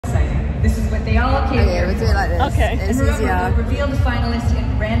This is what they all came here. We'll do it like this. Okay. It's and remember, easier. we'll reveal the finalists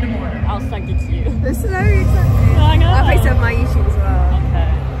in random order. I'll send it to you. This is very exciting. I know. I'll post it on my YouTube as well.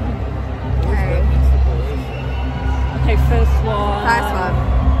 Okay. Okay, first one. First one.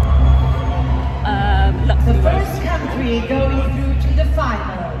 The first country going through to the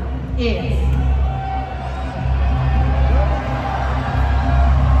final is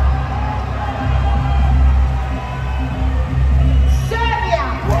Serbia!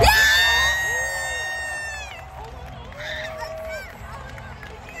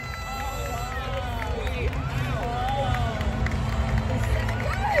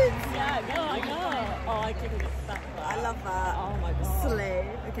 I love that. Oh my god. Slay.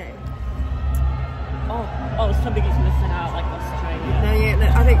 Okay. Oh, somebody's missing out, like Australia. No, yeah, no,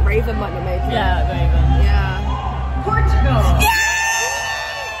 I think Raven might not make it. Yeah, Raven. Yeah. Portugal! Yeah!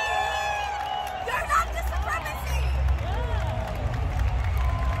 Don't have the supremacy!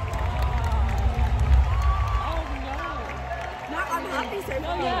 No, I'm happy so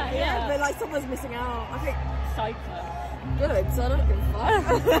far. Yeah. But like someone's missing out. I think Cyprus. good, so I don't give a fuck.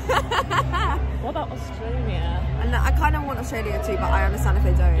 What about Australia? And I kind of want Australia too, but I understand if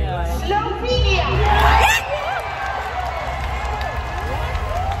they don't. Yeah. Like. Slovenia!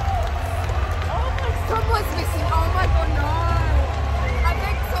 Someone's missing. Oh my god, no! I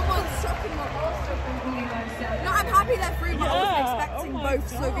think someone's shocking my No, I'm happy they're free, but I wasn't expecting both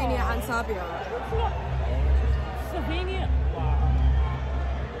Slovenia and Serbia. Slovenia? Wow.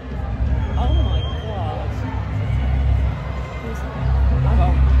 Oh my god.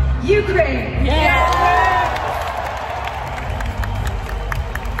 Ukraine! Yeah!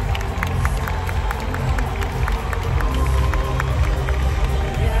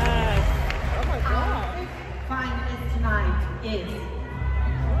 Finalist tonight is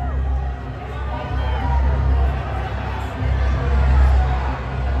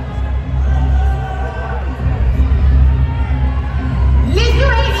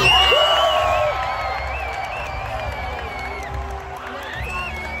Lithuania!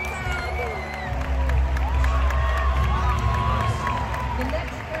 The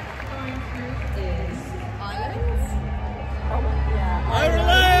next person going through is Ireland?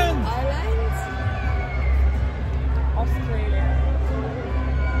 Ireland! Ireland? Australia.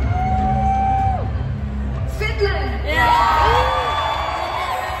 Finland!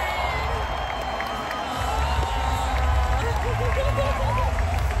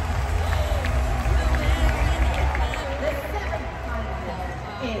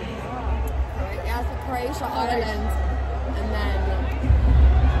 Yeah, for Croatia, Ireland, and then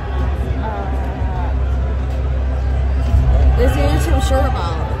there's the only two I'm sure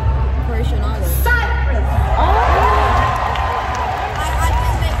about. Croatia and Ireland. Cyprus!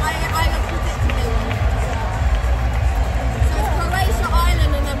 I was predicting they won. So it's Croatia,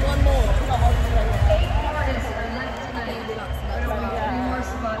 Ireland, and then one more. 8 artists are left tonight. More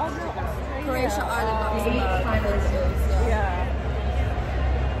spots to go. Croatia, Ireland, The 8 finalists. Yeah.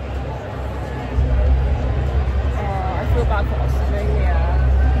 I feel bad for Australia.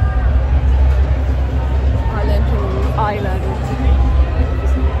 Ireland.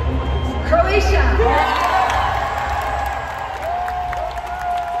 Croatia!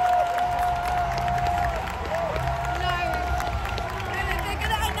 They're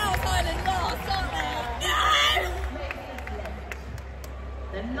gonna announce Ireland last, aren't they?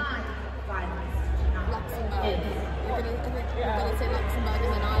 The 9th finalist tonight Luxembourg. is You're gonna say Luxembourg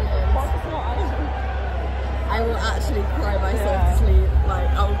and then Ireland. I will actually cry myself to sleep. Like,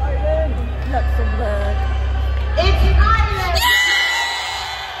 oh, Luxembourg. It's Ireland!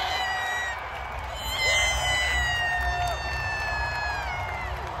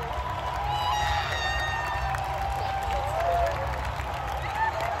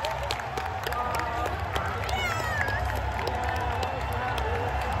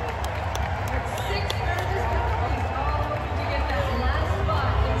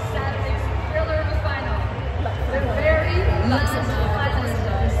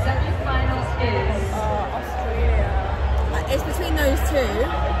 it's between those two,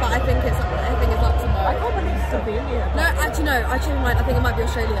 but I think it's Luxembourg. I can't believe Slovenia. No, actually no. I changed my mind. I think it might be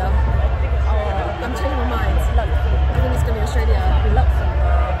Australia. I'm changing my mind. I think it's gonna be Australia. Luxembourg!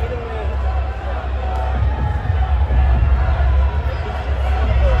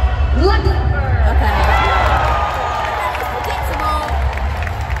 Okay. It's predictable.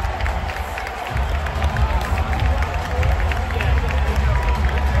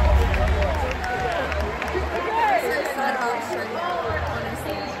 So sad about Australia,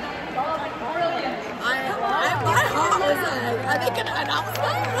 honestly. My heart was like, are they gonna announce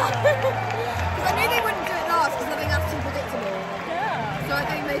that? Because I knew they wouldn't do it last because I think that's too predictable. Yeah.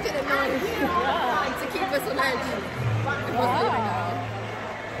 didn't know to keep us on edge.